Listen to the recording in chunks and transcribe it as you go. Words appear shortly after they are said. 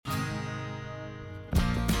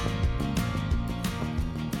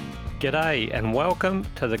G'day and welcome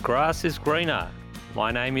to The Grass is Greener. My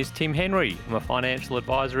name is Tim Henry. I'm a financial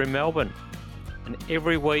advisor in Melbourne. And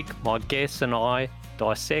every week, my guests and I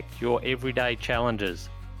dissect your everyday challenges.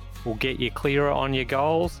 We'll get you clearer on your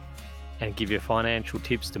goals and give you financial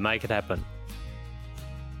tips to make it happen.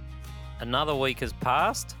 Another week has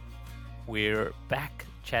passed. We're back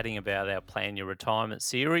chatting about our Plan Your Retirement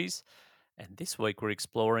series. And this week, we're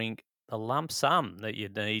exploring the lump sum that you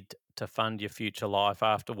need to fund your future life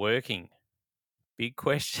after working. Big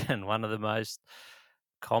question, one of the most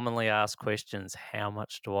commonly asked questions, how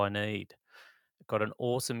much do I need? I've got an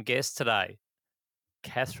awesome guest today,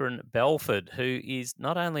 Catherine Belford, who is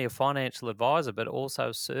not only a financial advisor, but also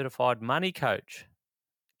a certified money coach.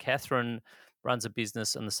 Catherine runs a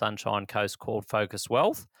business on the Sunshine Coast called Focus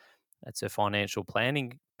Wealth. That's her financial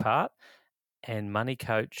planning part, and money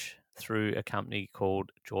coach through a company called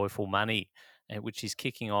Joyful Money, which is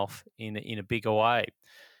kicking off in a bigger way.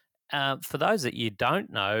 For those that you don't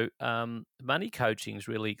know, money coaching is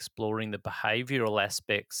really exploring the behavioural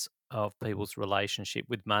aspects of people's relationship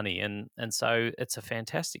with money. And so it's a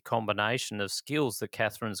fantastic combination of skills that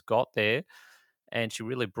Catherine's got there, and she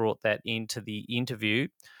really brought that into the interview.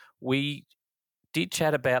 We did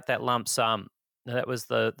chat about that lump sum. That was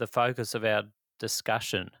the focus of our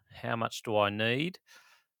discussion. How much do I need?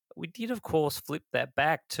 We did, of course, flip that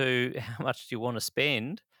back to how much do you want to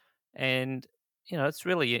spend? And, you know, it's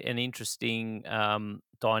really an interesting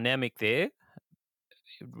dynamic there.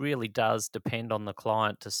 It really does depend on the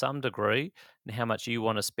client to some degree and how much you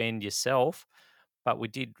want to spend yourself. But we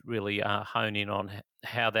did really hone in on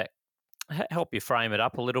how that help you frame it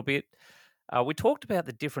up a little bit. We talked about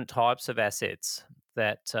the different types of assets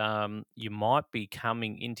that you might be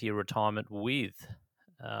coming into your retirement with.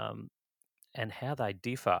 And how they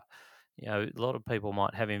differ. You know, a lot of people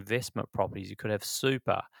might have investment properties. You could have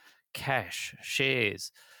super, cash,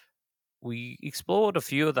 shares. We explored a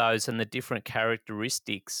few of those and the different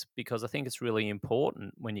characteristics because I think it's really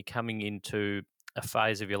important when you're coming into a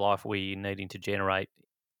phase of your life where you're needing to generate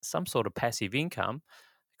some sort of passive income.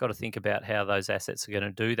 You've got to think about how those assets are going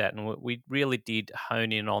to do that. And we really did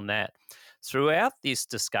hone in on that. Throughout this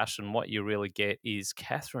discussion, what you really get is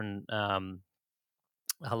Catherine.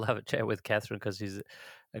 I love a chat with Catherine because she's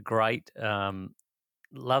a great,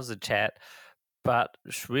 loves a chat, but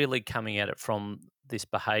she's really coming at it from this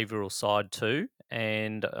behavioural side too,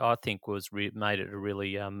 and I think made it a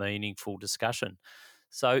really meaningful discussion.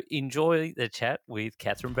 So enjoy the chat with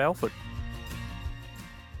Catherine Belford.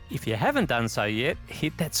 If you haven't done so yet,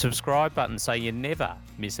 hit that subscribe button so you never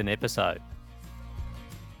miss an episode.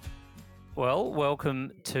 Well,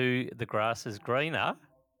 welcome to The Grass is Greener,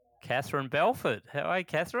 Catherine Belford. How are you,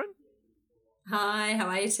 Catherine? Hi, how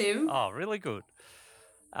are you, Tim? Oh, really good.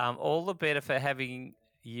 All the better for having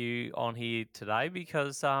you on here today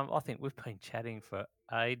because I think we've been chatting for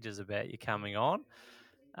ages about you coming on.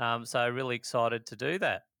 So really excited to do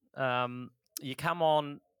that. You come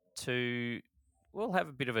on we'll have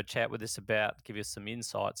a bit of a chat with us give us some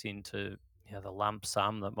insights into the lump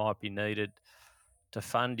sum that might be needed to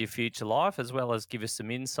fund your future life, as well as give us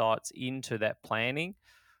some insights into that planning.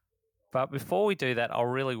 But before we do that, I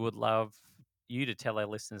really would love you to tell our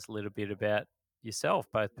listeners a little bit about yourself,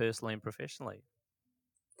 both personally and professionally.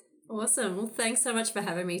 Awesome. Well, thanks so much for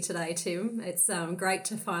having me today, Tim. It's great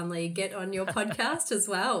to finally get on your podcast as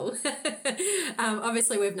well.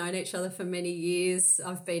 Obviously, we've known each other for many years.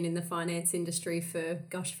 I've been in the finance industry for,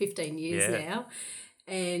 15 years now.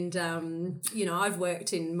 And, I've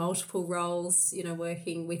worked in multiple roles,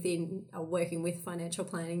 working with financial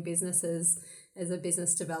planning businesses as a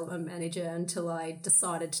business development manager until I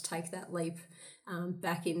decided to take that leap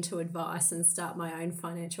back into advice and start my own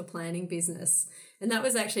financial planning business. And that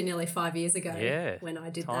was actually nearly 5 years ago when I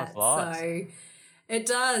did that. Flies. So it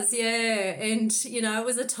does, yeah. And, it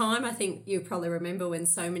was a time, I think you probably remember, when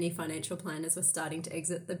so many financial planners were starting to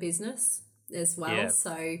exit the business as well. Yeah.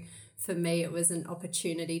 So for me, it was an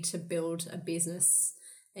opportunity to build a business.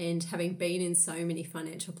 And having been in so many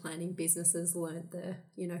financial planning businesses, learned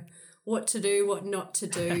what to do, what not to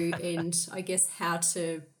do, and I guess how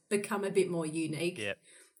to become a bit more unique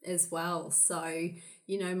as well. So,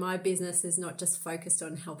 my business is not just focused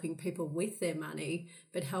on helping people with their money,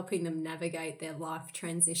 but helping them navigate their life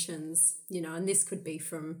transitions, and this could be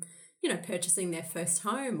from, purchasing their first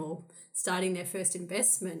home or starting their first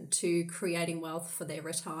investment to creating wealth for their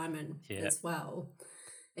retirement as well.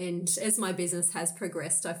 And as my business has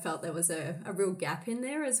progressed, I felt there was a real gap in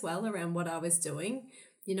there as well around what I was doing.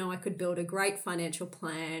 I could build a great financial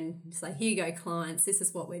plan, say, here you go, clients, this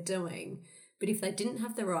is what we're doing. But if they didn't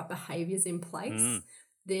have the right behaviours in place,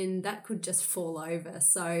 then that could just fall over.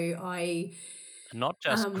 So I Not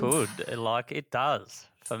just Um, could, like it does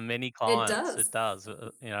for many it clients. does. It does.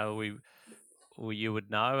 You would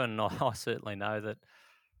know, and I certainly know that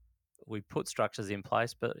we put structures in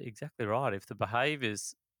place. But exactly right. If the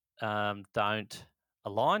behaviours don't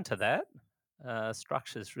align to that,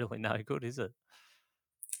 structure's really no good, is it?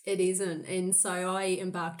 It isn't. And so I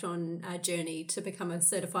embarked on a journey to become a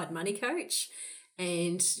certified money coach.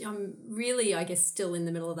 And I'm really, I guess, still in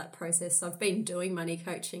the middle of that process. I've been doing money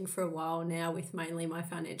coaching for a while now with mainly my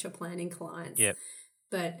financial planning clients, Yep.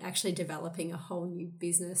 but actually developing a whole new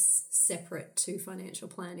business separate to financial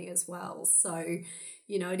planning as well. So,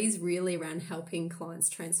 it is really around helping clients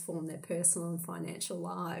transform their personal and financial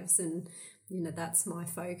lives. And, that's my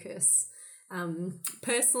focus.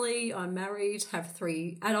 Personally, I'm married, have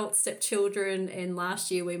 3 adult stepchildren, and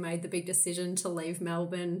last year we made the big decision to leave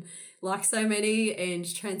Melbourne, like so many,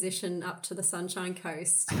 and transition up to the Sunshine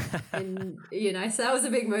Coast. And, so that was a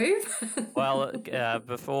big move. Well,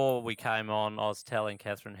 before we came on, I was telling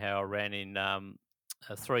Catherine how I ran in a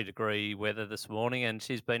 3-degree weather this morning, and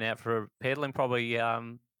she's been out for pedaling, probably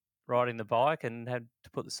riding the bike, and had to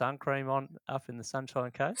put the sun cream on up in the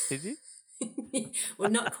Sunshine Coast. Did you? Well,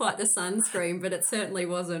 not quite the sunscreen, but it certainly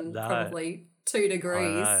wasn't No, probably 2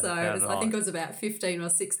 degrees. I know. So How I think it nice. was about 15 or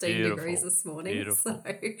 16 degrees Beautiful. this morning. So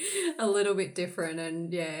Beautiful. a little bit different.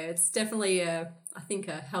 And yeah, it's definitely I think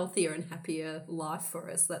a healthier and happier life for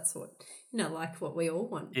us. That's what, like what we all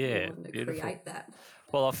want. We Yeah, want to beautiful. create that.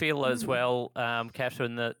 Well, I feel as well,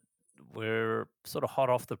 Catherine, that we're sort of hot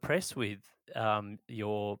off the press with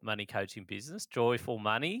your money coaching business, Joyful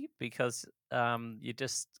Money, because you're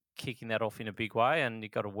just kicking that off in a big way, and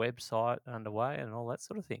you've got a website underway and all that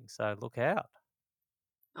sort of thing. So look out.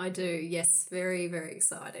 I do. Yes. Very, very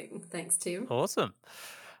exciting. Thanks, Tim. Awesome.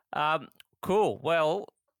 Um, cool. Well,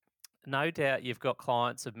 no doubt you've got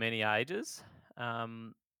clients of many ages.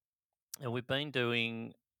 And we've been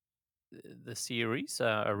doing the series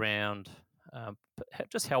around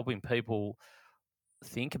just helping people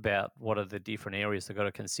think about what are the different areas they've got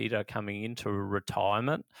to consider coming into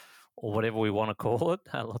retirement or whatever we want to call it.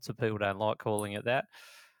 Lots of people don't like calling it that.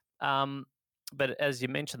 But as you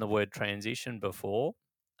mentioned the word transition before,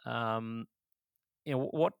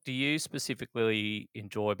 what do you specifically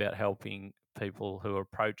enjoy about helping people who are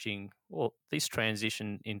approaching this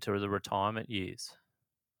transition into the retirement years?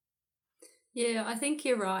 Yeah, I think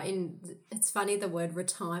you're right. And it's funny, the word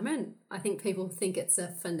retirement, I think people think it's a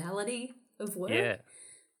finality of work, Yeah,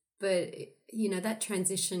 but that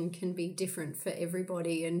transition can be different for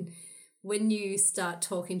everybody. And when you start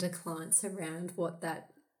talking to clients around what their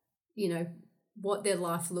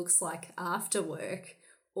life looks like after work,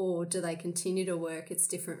 or do they continue to work, it's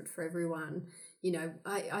different for everyone.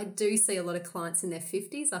 I do see a lot of clients in their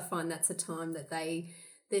 50s. I find that's a time that they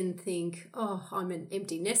then think, oh, I'm an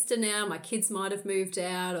empty nester now. My kids might have moved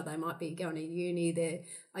out, or they might be going to uni. They're,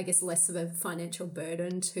 I guess, less of a financial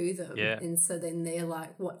burden to them. yeah, And so then they're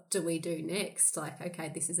like, what do we do next? Like, okay,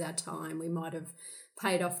 this is our time. We might have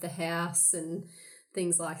paid off the house and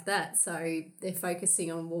things like that. So they're focusing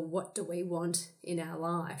on, well, what do we want in our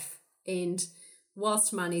life? And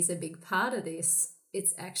whilst money's a big part of this,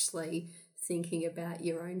 it's actually thinking about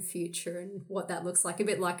your own future and what that looks like, a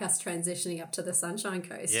bit like us transitioning up to the Sunshine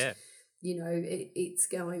Coast. yeah. It's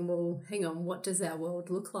going, well, hang on, what does our world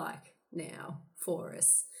look like now for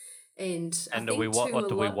us? And I And think what too,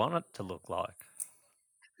 do we want it to look like?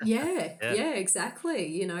 yeah, Yeah, yeah,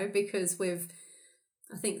 exactly. Because we've,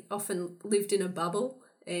 I think, often lived in a bubble,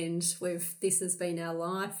 and this has been our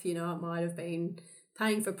life. It might have been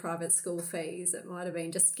paying for private school fees. It might have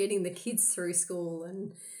been just getting the kids through school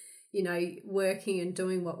and, working and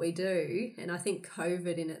doing what we do. And I think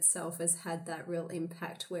COVID in itself has had that real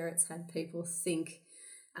impact where it's had people think,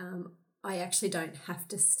 I actually don't have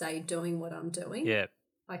to stay doing what I'm doing. yeah,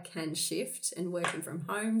 I can shift, and working from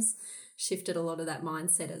home's shifted a lot of that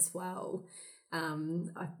mindset as well.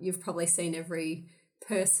 You've probably seen every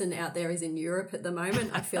person out there is in Europe at the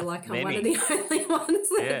moment. I feel like I'm one of many. the only ones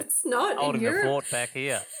that's not Holding in the Europe. fort back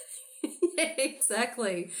here. Yeah,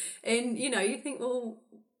 exactly. And, you think, well,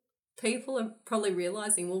 people are probably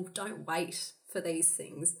realizing, well, don't wait for these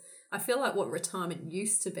things. I feel like what retirement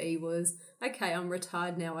used to be was, okay, I'm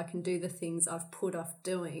retired now. I can do the things I've put off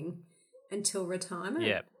doing until retirement.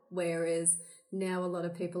 Yeah, Whereas now a lot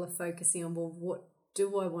of people are focusing on, well, what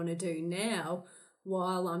do I want to do now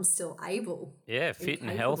while I'm still able? yeah. Fit and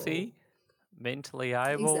healthy, mentally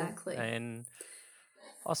able, Exactly. and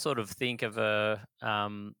I sort of think of I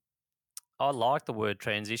like the word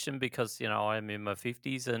transition because I'm in my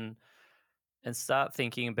 50s and start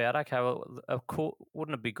thinking about, okay, well, of course,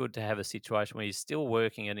 wouldn't it be good to have a situation where you're still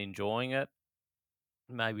working and enjoying it,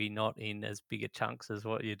 maybe not in as big a chunks as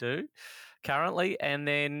what you do currently, and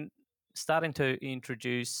then starting to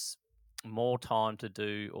introduce more time to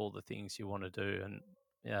do all the things you want to do. And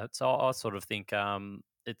yeah, so I sort of think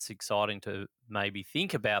it's exciting to maybe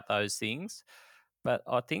think about those things, but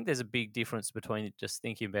I think there's a big difference between just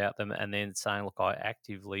thinking about them and then saying, look, I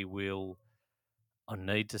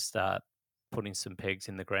need to start putting some pegs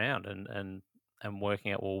in the ground and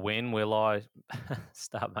working out, well, when will I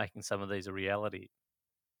start making some of these a reality?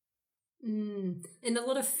 And a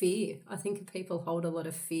lot of fear. I think people hold a lot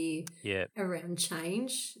of fear Yeah. around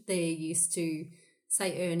change. They're used to,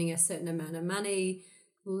 say, earning a certain amount of money,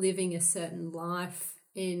 living a certain life,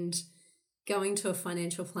 and going to a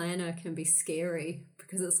financial planner can be scary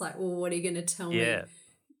because it's like, well, what are you going to tell Yeah. me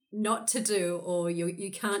not to do, or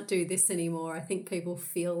you can't do this anymore? I think people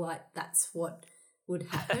feel like that's what would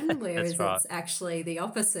happen, whereas right. it's actually the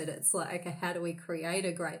opposite. It's like, okay, how do we create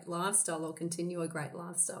a great lifestyle or continue a great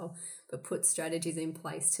lifestyle, but put strategies in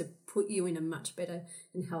place to put you in a much better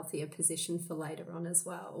and healthier position for later on as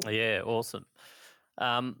well? Yeah, awesome.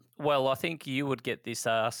 Well, I think you would get this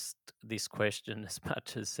question as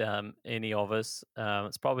much as any of us.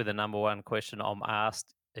 It's probably the number one question I'm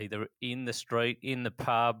asked, either in the street, in the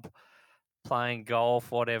pub, playing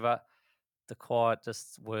golf, whatever. The quiet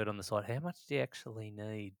just word on the side. How much do you actually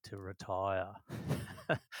need to retire?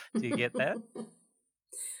 Do you get that?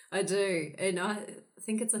 I do. And I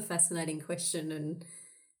think it's a fascinating question. And,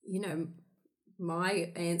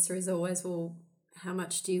 my answer is always, well, how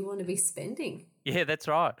much do you want to be spending? Yeah, that's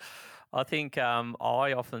right. I think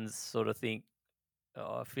I often sort of think,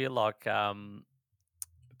 I feel like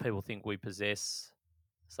people think we possess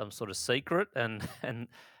some sort of secret and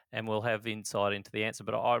we'll have insight into the answer.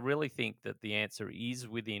 But I really think that the answer is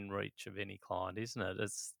within reach of any client, isn't it?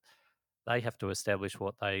 It's they have to establish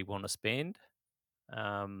what they want to spend,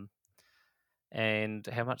 um, and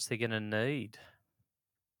how much they're going to need.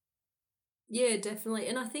 Yeah, definitely.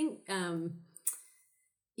 And I think,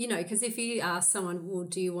 because if you ask someone, well,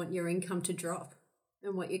 do you want your income to drop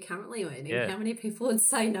and what you're currently earning, Yeah. how many people would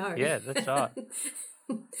say no? Yeah, that's right.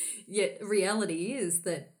 Yet reality is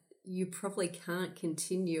that you probably can't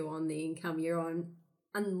continue on the income you're on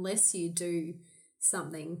unless you do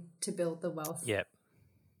something to build the wealth Yep.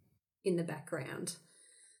 in the background.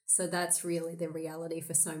 So that's really the reality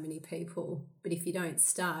for so many people. But if you don't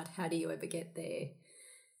start, how do you ever get there?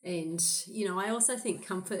 And, I also think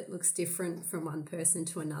comfort looks different from one person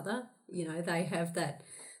to another. They have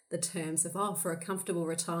the terms of, for a comfortable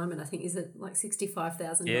retirement, I think, is it like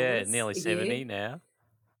 $65,000 Yeah, nearly a 70 year? now.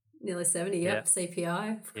 Nearly 70, yep,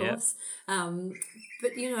 CPI, of Yep. course.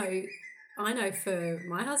 But, I know for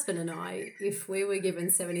my husband and I, if we were given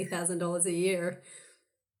 $70,000 a year,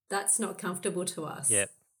 that's not comfortable to us. Yep.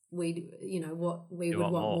 We would want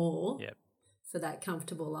want more. more Yep. for that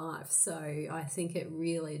comfortable life. So I think it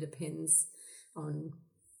really depends on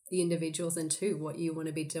the individuals and too what you want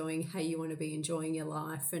to be doing, how you want to be enjoying your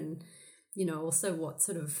life, and also what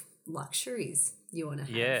sort of luxuries you want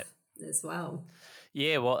to have as well.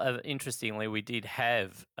 Yeah, well, interestingly, we did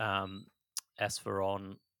have Asfer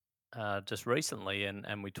on just recently,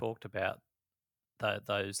 and we talked about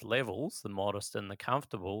those levels, the modest and the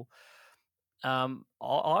comfortable.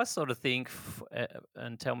 I sort of think,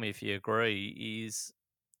 and tell me if you agree, is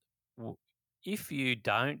if you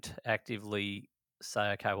don't actively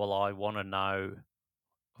say, okay, well, I want to know,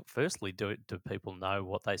 firstly, do people know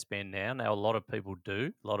what they spend now? Now, a lot of people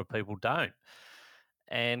do, a lot of people don't.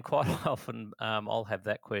 And quite often I'll have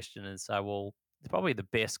that question and say, well, probably the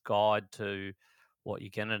best guide to what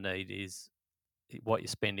you're going to need is what you're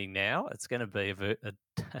spending now. It's going to be a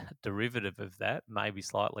derivative of that, maybe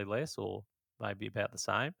slightly less or maybe about the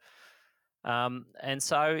same. And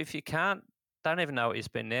so if you don't even know what you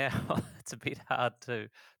spend now, it's a bit hard to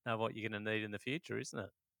know what you're going to need in the future, isn't it?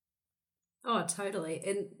 Oh, totally.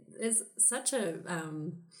 And there's such a,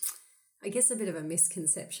 I guess, a bit of a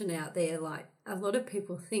misconception out there. Like a lot of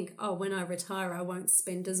people think, oh, when I retire, I won't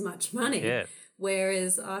spend as much money. Yeah.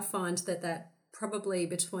 Whereas I find that probably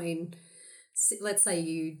between, let's say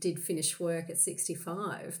you did finish work at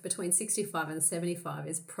 65, between 65 and 75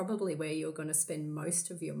 is probably where you're going to spend most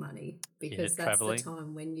of your money, because that's traveling. the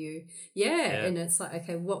time when and it's like,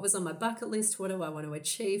 okay, what was on my bucket list? What do I want to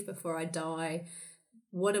achieve before I die?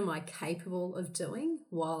 What am I capable of doing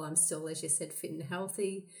while I'm still, as you said, fit and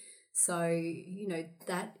healthy? So,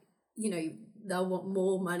 they'll want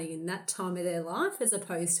more money in that time of their life as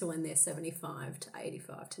opposed to when they're 75 to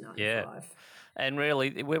 85 to 95. Yeah. And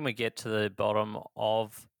really, when we get to the bottom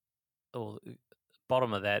of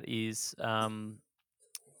that is the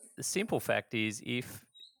simple fact is if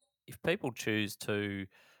people choose to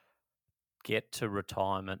get to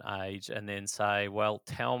retirement age and then say, well,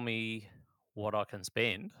 tell me what I can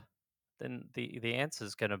spend, then the answer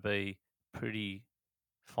is going to be pretty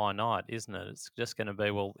finite, isn't it? It's just going to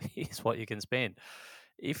be, well, here's what you can spend.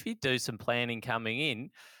 If you do some planning coming in,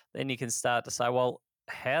 then you can start to say, well,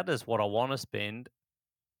 how does what I want to spend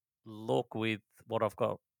look with what I've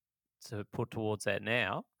got to put towards that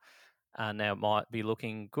now? Now it might be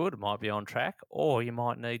looking good, it might be on track, or you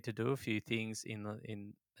might need to do a few things in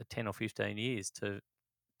the 10 or 15 years to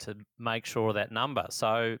make sure of that number.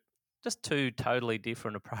 So just two totally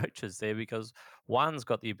different approaches there, because one's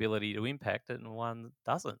got the ability to impact it and one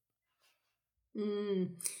doesn't.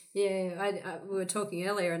 Mm, yeah, we were talking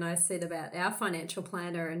earlier, and I said about our financial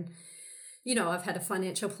planner, and I've had a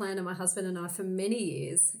financial planner, my husband and I, for many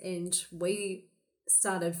years, and we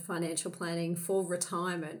started financial planning for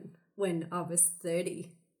retirement when I was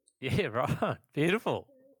 30. Yeah, right. Beautiful.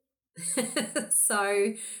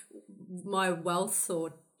 So my wealth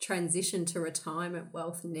or transition to retirement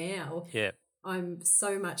wealth now, Yeah. I'm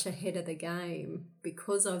so much ahead of the game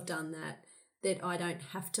because I've done that, that I don't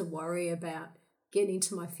have to worry about getting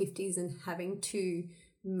to my 50s and having to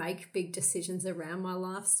make big decisions around my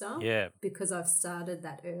lifestyle. Yeah. Because I've started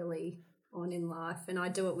that early on in life. And I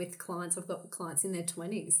do it with clients. I've got clients in their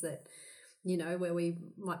 20s that, where we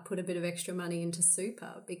might put a bit of extra money into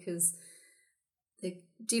super, because the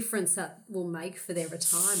difference that will make for their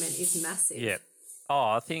retirement is massive. Yeah. Oh,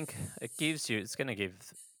 I think it's going to give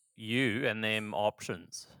you and them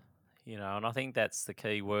options, and I think that's the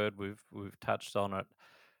key word. We've touched on it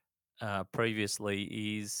previously,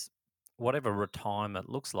 is whatever retirement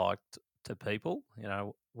looks like to people,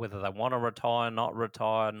 whether they want to retire,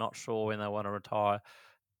 not sure when they want to retire.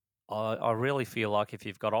 I really feel like if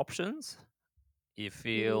you've got options, you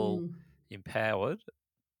feel empowered.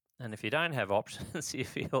 And if you don't have options, you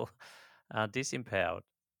feel disempowered.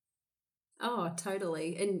 Oh,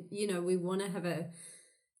 totally. And, we want to have a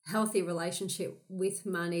healthy relationship with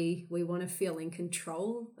money. We want to feel in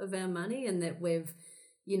control of our money, and that we've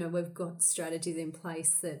got strategies in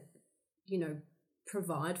place that,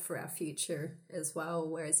 provide for our future as well.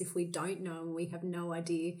 Whereas if we don't know and we have no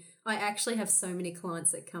idea, I actually have so many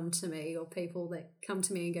clients that come to me, or people that come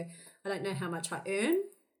to me and go, I don't know how much I earn.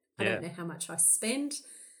 I don't know how much I spend.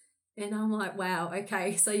 And I'm like, wow,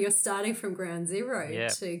 okay, so you're starting from ground zero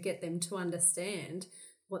to get them to understand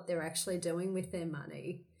what they're actually doing with their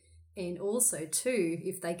money. And also, too,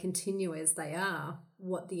 if they continue as they are,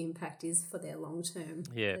 what the impact is for their long term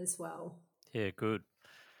as well. Yeah, good.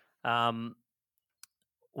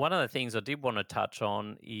 One of the things I did want to touch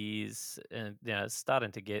on is,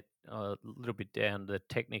 starting to get a little bit down the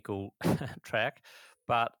technical track,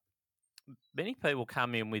 but many people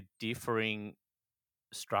come in with differing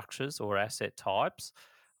structures or asset types.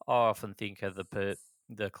 I often think of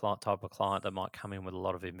the client type of client that might come in with a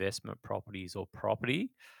lot of investment properties or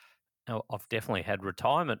property. Now, I've definitely had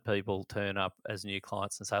retirement people turn up as new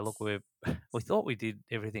clients and say, "Look, we thought we did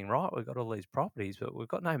everything right. We've got all these properties, but we've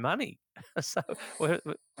got no money, so we're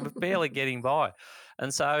barely getting by."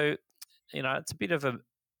 And so, it's a bit of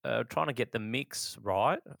a trying to get the mix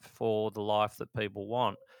right for the life that people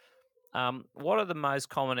want. What are the most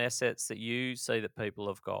common assets that you see that people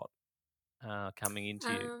have got coming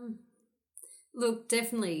into you? Look,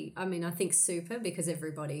 definitely. I mean, I think super, because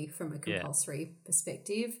everybody from a compulsory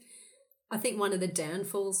perspective. I think one of the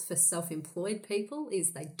downfalls for self-employed people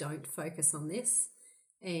is they don't focus on this,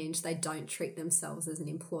 and they don't treat themselves as an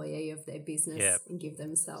employee of their business and give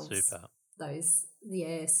themselves those.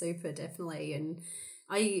 Yeah, super, definitely. And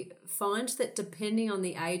I find that depending on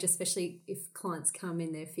the age, especially if clients come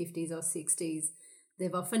in their 50s or 60s,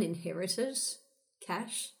 they've often inherited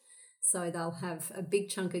cash. So they'll have a big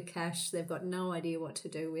chunk of cash. They've got no idea what to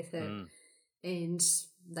do with it, and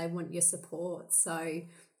they want your support. So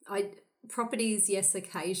properties, yes,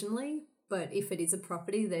 occasionally, but if it is a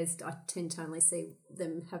property, I tend to only see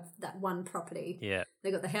them have that one property. Yeah.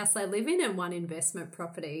 They got the house they live in and one investment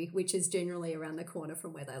property, which is generally around the corner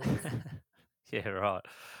from where they live. Yeah, right.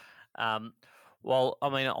 Well, I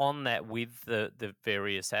mean, on that, with the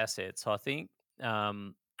various assets, I think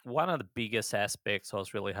one of the biggest aspects I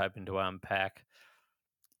was really hoping to unpack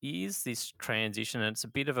is this transition. And it's a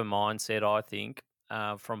bit of a mindset, I think,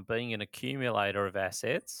 from being an accumulator of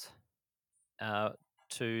assets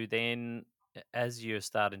to then, as you're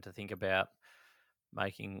starting to think about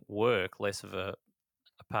making work less of a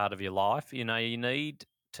part of your life, you need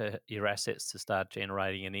your assets to start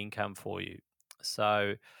generating an income for you.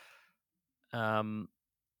 So I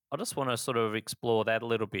just want to sort of explore that a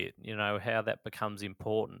little bit, how that becomes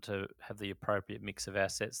important to have the appropriate mix of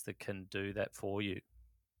assets that can do that for you.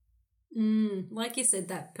 Like you said,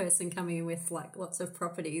 that person coming in with like lots of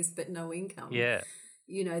properties but no income, Yeah.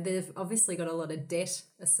 they've obviously got a lot of debt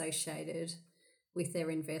associated with their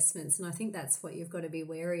investments. And I think that's what you've got to be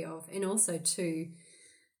wary of. And also, too,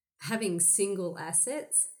 having single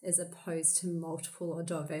assets as opposed to multiple or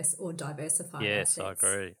diversified Yes, I assets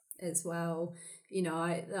agree. as well.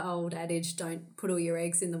 The old adage, don't put all your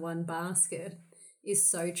eggs in the one basket, is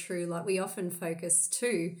so true. Like, we often focus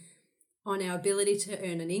too on our ability to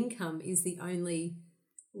earn an income is the only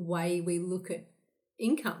way we look at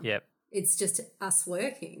income. Yep. It's just us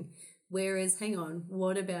working. Whereas, hang on,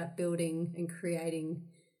 what about building and creating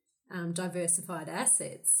diversified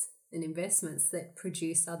assets and investments that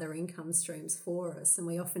produce other income streams for us? And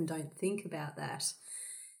we often don't think about that.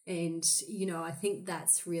 And, I think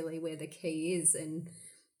that's really where the key is. And,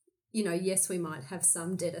 yes, we might have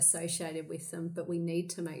some debt associated with them, but we need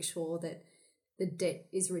to make sure that the debt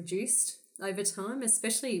is reduced over time,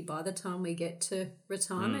 especially by the time we get to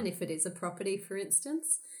retirement, if it is a property, for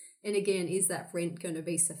instance. And again, is that rent going to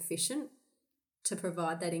be sufficient to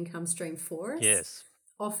provide that income stream for us? Yes.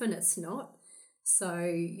 Often it's not. So,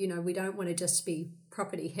 we don't want to just be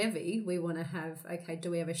property heavy. We want to have, okay, do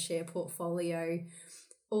we have a share portfolio?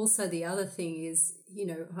 Also, the other thing is,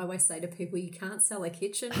 I always say to people, you can't sell a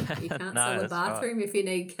kitchen, you can't No, sell a that's right. bathroom if you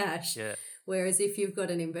need cash. Yeah. Whereas if you've got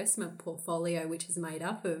an investment portfolio which is made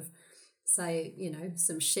up of, say,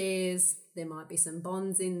 some shares, there might be some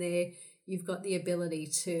bonds in there, you've got the ability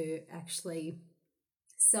to actually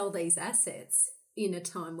sell these assets in a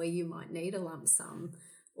time where you might need a lump sum,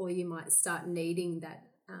 or you might start needing that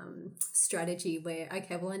strategy where,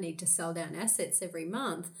 okay, well, I need to sell down assets every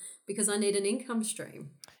month because I need an income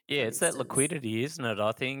stream. Yeah, For it's that instance. liquidity, isn't it?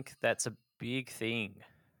 I think that's a big thing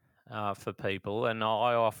for people. And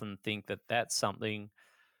I often think that that's something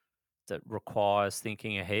that requires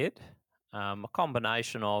thinking ahead. A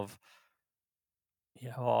combination of,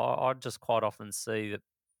 I just quite often see that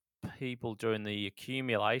people during the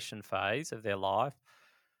accumulation phase of their life,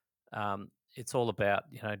 it's all about,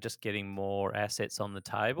 just getting more assets on the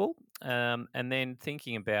table, and then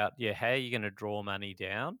thinking about, how are you going to draw money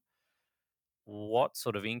down? What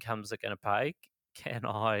sort of income's it going to pay? Can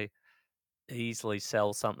I easily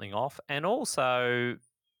sell something off? And also,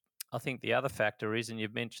 I think the other factor is, and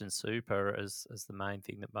you've mentioned super as the main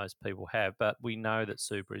thing that most people have, but we know that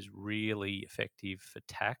super is really effective for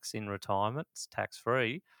tax in retirement. It's tax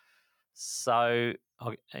free. So,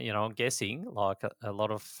 I'm guessing, like a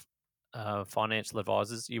lot of financial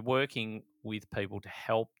advisors, you're working with people to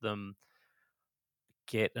help them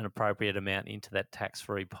get an appropriate amount into that tax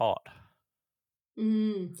free pot.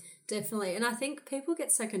 Definitely. And I think people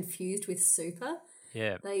get so confused with super.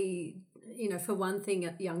 Yeah. They, for one thing,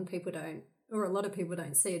 young people don't, or a lot of people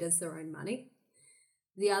don't see it as their own money.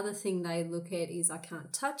 The other thing they look at is, I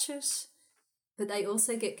can't touch it. But they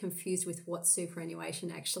also get confused with what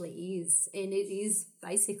superannuation actually is. And it is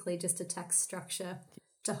basically just a tax structure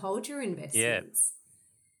to hold your investments.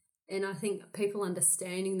 Yeah. And I think people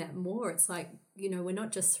understanding that more, it's like, we're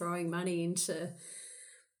not just throwing money into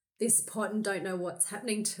this pot and don't know what's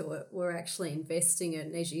happening to it. We're actually investing it.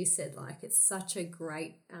 And as you said, like, it's such a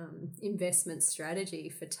great investment strategy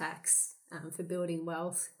for tax, for building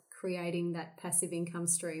wealth, creating that passive income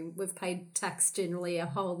stream. We've paid tax generally our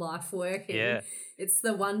whole life working. Yeah. It's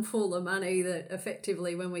the one pool of money that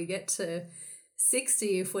effectively, when we get to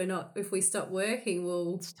 60, if we stop working,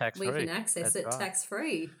 we can access it tax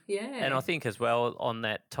free. Yeah. And I think as well, on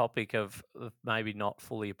that topic of maybe not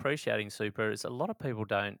fully appreciating super, is a lot of people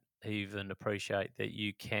don't even appreciate that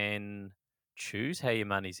you can choose how your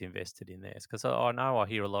money's invested in there. Because I know I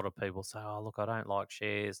hear a lot of people say, oh, look, I don't like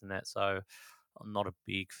shares and that, so I'm not a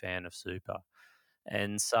big fan of super.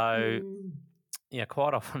 And so,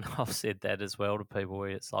 quite often I've said that as well to people, where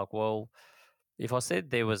it's like, well, if I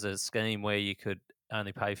said there was a scheme where you could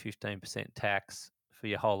only pay 15% tax for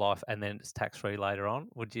your whole life and then it's tax-free later on,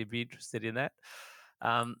 would you be interested in that?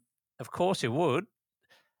 Of course you would,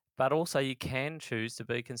 but also you can choose to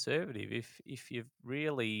be conservative. If you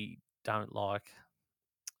really don't like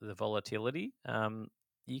the volatility,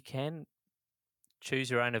 you can choose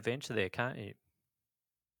your own adventure there, can't you?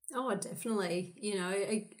 Oh, definitely.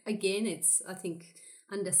 Again, it's, I think,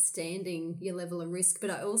 understanding your level of risk. But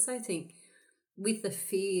I also think with the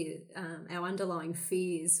fear, our underlying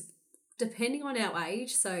fears, depending on our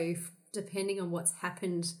age, so depending on what's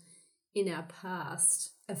happened in our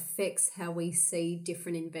past, affects how we see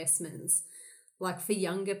different investments. Like for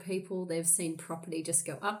younger people, they've seen property just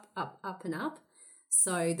go up, up, up and up.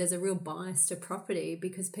 So there's a real bias to property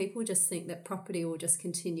because people just think that property will just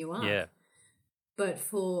continue up. Yeah. But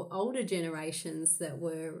for older generations that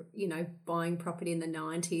were, buying property in the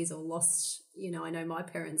 90s or lost, I know my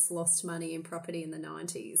parents lost money in property in the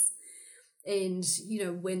 90s. And,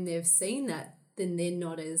 when they've seen that, then they're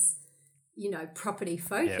not as, property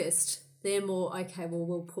focused. They're more, okay, well,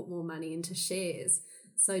 we'll put more money into shares.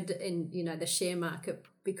 So, and, the share market,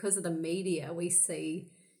 because of the media, we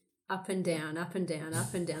see up and down, up and down,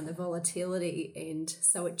 up and down, the volatility. And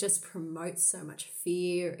so it just promotes so much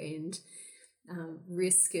fear and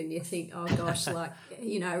risk. And you think, oh gosh,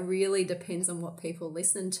 it really depends on what people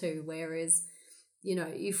listen to. Whereas,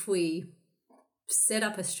 if we set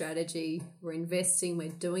up a strategy, we're investing, we're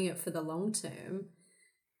doing it for the long term,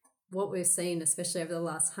 what we've seen, especially over the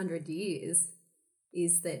last 100 years,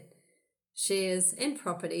 is that shares and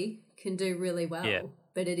property can do really well. Yeah.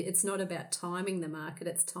 But it's not about timing the market,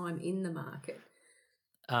 it's time in the market.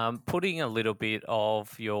 Putting a little bit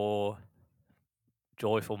of your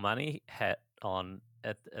joyful money hat on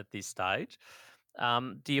at this stage,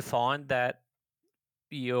 do you find that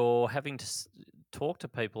you're having to talk to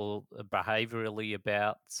people behaviourally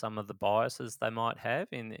about some of the biases they might have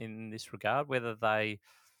in this regard, whether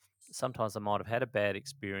sometimes they might have had a bad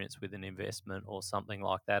experience with an investment or something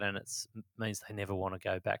like that, and it means they never want to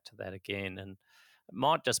go back to that again. And it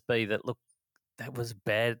might just be that, look, that was a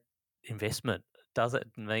bad investment. Does it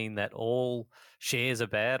mean that all shares are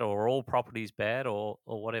bad or all properties bad or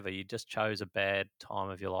whatever? You just chose a bad time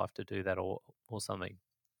of your life to do that or something.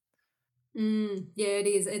 Yeah, it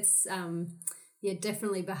is. It's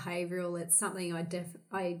definitely behavioural. It's something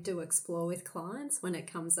I do explore with clients when it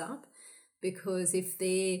comes up, because if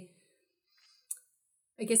they're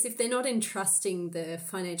not entrusting the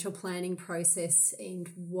financial planning process and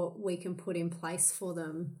what we can put in place for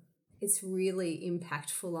them, it's really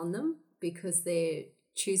impactful on them, because they're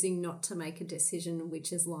choosing not to make a decision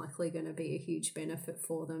which is likely going to be a huge benefit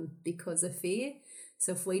for them because of fear.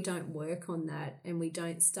 So if we don't work on that and we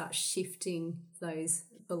don't start shifting those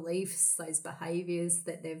beliefs, those behaviours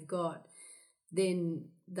that they've got, then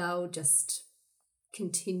they'll just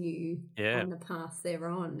continue on the path they're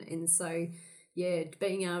on. And so,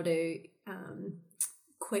 being able to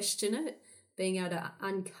question it, being able to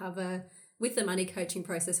uncover. With the money coaching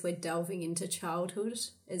process, we're delving into childhood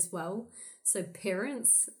as well. So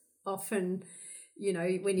parents often,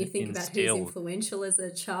 when you think about who's influential as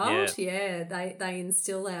a child, they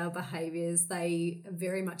instill our behaviours. They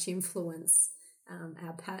very much influence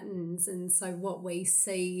our patterns. And so what we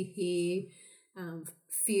see, hear,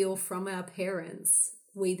 feel from our parents,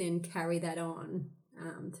 we then carry that on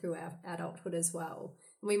through our adulthood as well.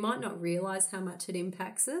 And we might not realise how much it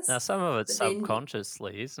impacts us. Now, some of it's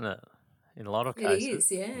subconsciously, isn't it? In a lot of cases.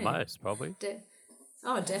 It is, yeah. Most, probably.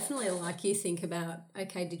 Definitely. Like, you think about,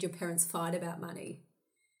 okay, did your parents fight about money?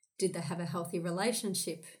 Did they have a healthy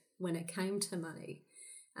relationship when it came to money?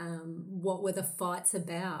 What were the fights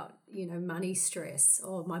about? Money stress,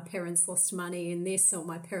 or my parents lost money in this, or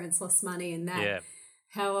my parents lost money in that. Yeah.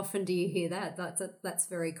 How often do you hear that? That's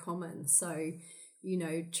very common. So,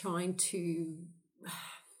 trying to,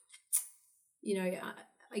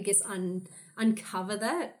 I guess uncover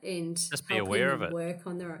that and just be aware of it. Work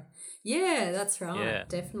on their. Yeah, that's right. Yeah.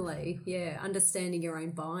 Definitely. Yeah, understanding your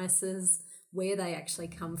own biases, where they actually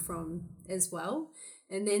come from as well,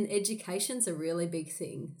 and then education's a really big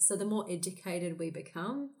thing. So the more educated we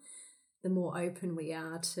become, the more open we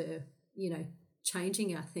are to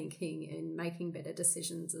changing our thinking and making better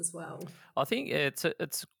decisions as well. I think it's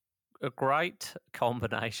a great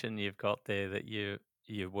combination you've got there, that you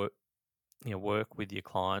work with your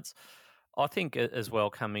clients. I think as well,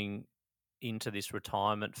 coming into this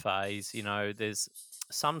retirement phase, there's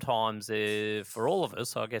sometimes for all of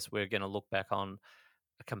us, I guess we're going to look back on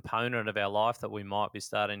a component of our life that we might be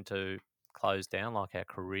starting to close down, like our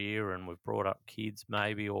career, and we've brought up kids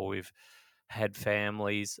maybe, or we've had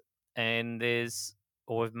families, and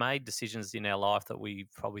we've made decisions in our life that we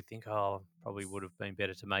probably think, probably would have been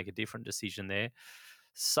better to make a different decision there.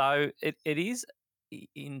 So it is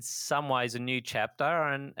in some ways a new chapter,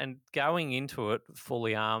 and going into it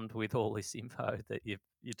fully armed with all this info that you're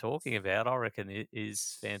talking about, I reckon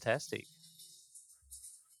is fantastic.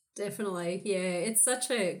 Definitely. Yeah, it's such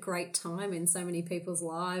a great time in so many people's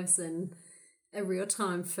lives, and a real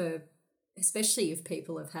time for, especially if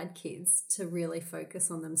people have had kids, to really focus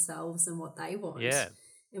on themselves and what they want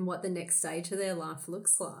and what the next stage of their life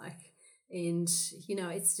looks like. And,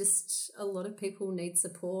 it's just, a lot of people need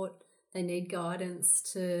support. They need guidance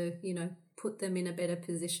to, put them in a better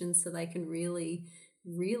position so they can really,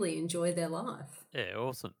 really enjoy their life. Yeah,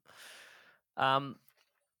 awesome.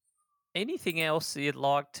 Anything else you'd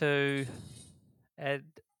like to add,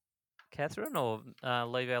 Catherine, or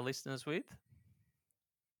leave our listeners with?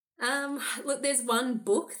 Look, there's one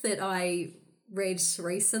book that I read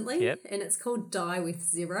recently, Yep. and it's called Die with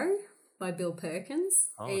Zero by Bill Perkins.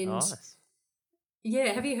 Oh, and nice.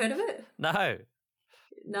 yeah, have you heard of it? No.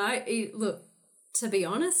 No, look, to be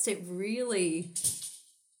honest, it really,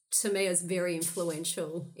 to me, is very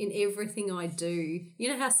influential in everything I do. You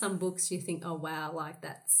know how some books you think, oh, wow, like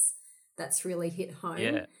that's really hit home.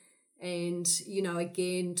 Yeah. And, you know,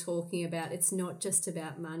 again, talking about it's not just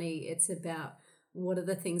about money, it's about what are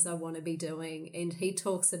the things I want to be doing. And he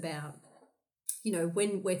talks about, you know,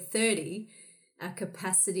 when we're 30, our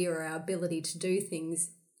capacity or our ability to do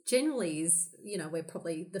things generally is, you know, we're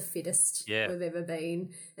probably the fittest we've ever been,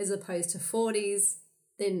 as opposed to 40s,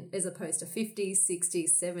 then as opposed to 50s,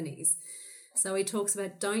 60s, 70s. So he talks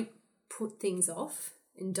about don't put things off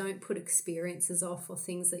and don't put experiences off or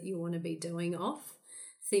things that you want to be doing off,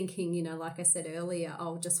 thinking, you know, like I said earlier,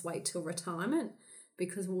 I'll just wait till retirement,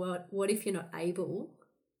 because what if you're not able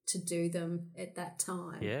to do them at that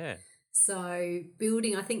time? Yeah. So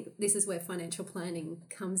building, I think this is where financial planning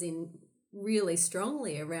comes in really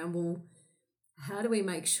strongly around, well, how do we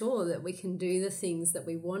make sure that we can do the things that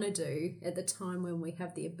we want to do at the time when we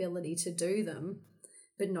have the ability to do them,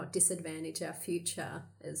 but not disadvantage our future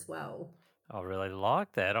as well? I really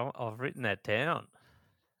like that. I've written that down.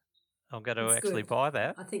 I'm going to It's actually good. buy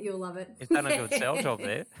that. I think you'll love it. You've done a good sell job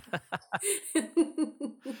there.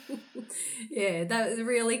 Yeah, that was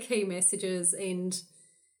really key messages. And,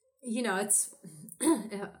 you know, it's,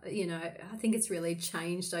 you know, I think it's really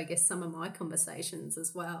changed, I guess, some of my conversations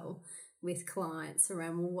as well with clients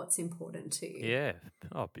around, well, what's important to you? Yeah.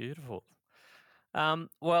 Oh, beautiful.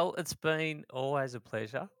 Well, it's been always a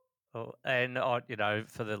pleasure. Oh, and you know,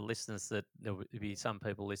 for the listeners, that there will be some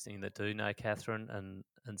people listening that do know Catherine, and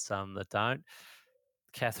some that don't.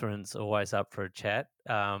 Catherine's always up for a chat.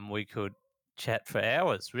 We could chat for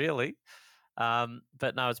hours, really.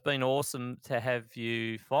 But no, it's been awesome to have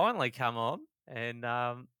you finally come on, and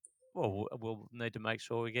well, we'll need to make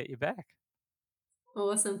sure we get you back.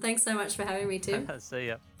 Awesome. Thanks so much for having me, Tim. See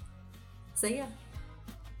ya. See ya.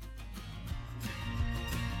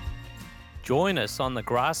 Join us on the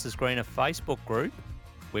Grass is Greener Facebook group,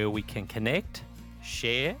 where we can connect,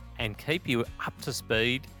 share, and keep you up to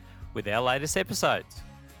speed with our latest episodes.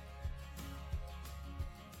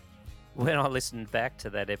 When I listened back to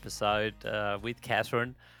that episode with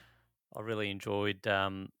Catherine, I really enjoyed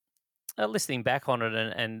listening back on it,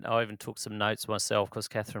 and I even took some notes myself, because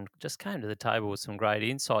Catherine just came to the table with some great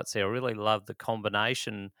insights there. I really love the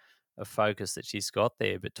combination of focus that she's got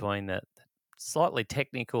there between the slightly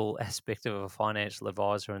technical aspect of a financial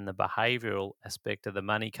advisor and the behavioural aspect of the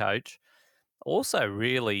money coach. Also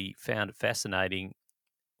really found it fascinating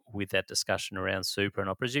with that discussion around super,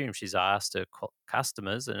 and I presume she's asked her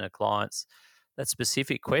customers and her clients that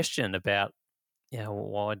specific question about, you know,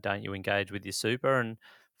 why don't you engage with your super? And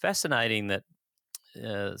fascinating that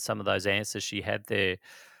some of those answers she had there.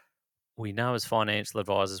 We know as financial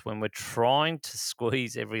advisors, when we're trying to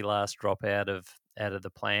squeeze every last drop out of the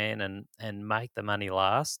plan and make the money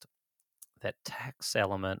last, that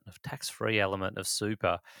tax-free element of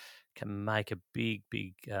super can make a big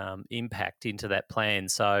impact into that plan.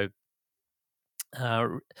 So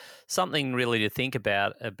something really to think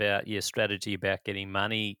about your strategy about getting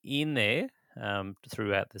money in there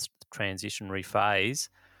throughout this transitionary phase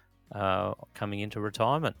coming into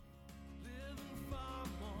retirement.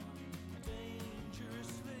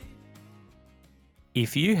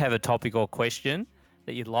 If you have a topic or question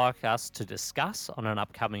that you'd like us to discuss on an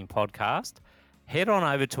upcoming podcast, head on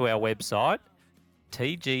over to our website,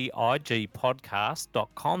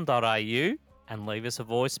 tgigpodcast.com.au, and leave us a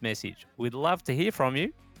voice message. We'd love to hear from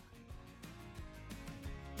you.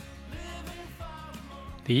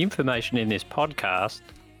 The information in this podcast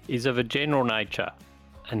is of a general nature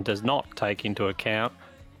and does not take into account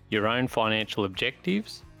your own financial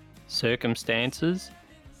objectives, circumstances,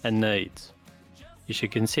 and needs. You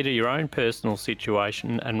should consider your own personal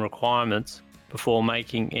situation and requirements before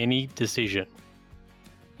making any decision.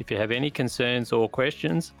 If you have any concerns or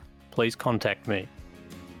questions, please contact me.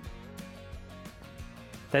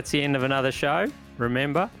 That's the end of another show.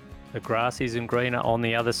 Remember, the grass isn't greener on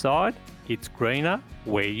the other side. It's greener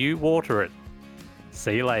where you water it.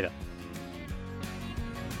 See you later.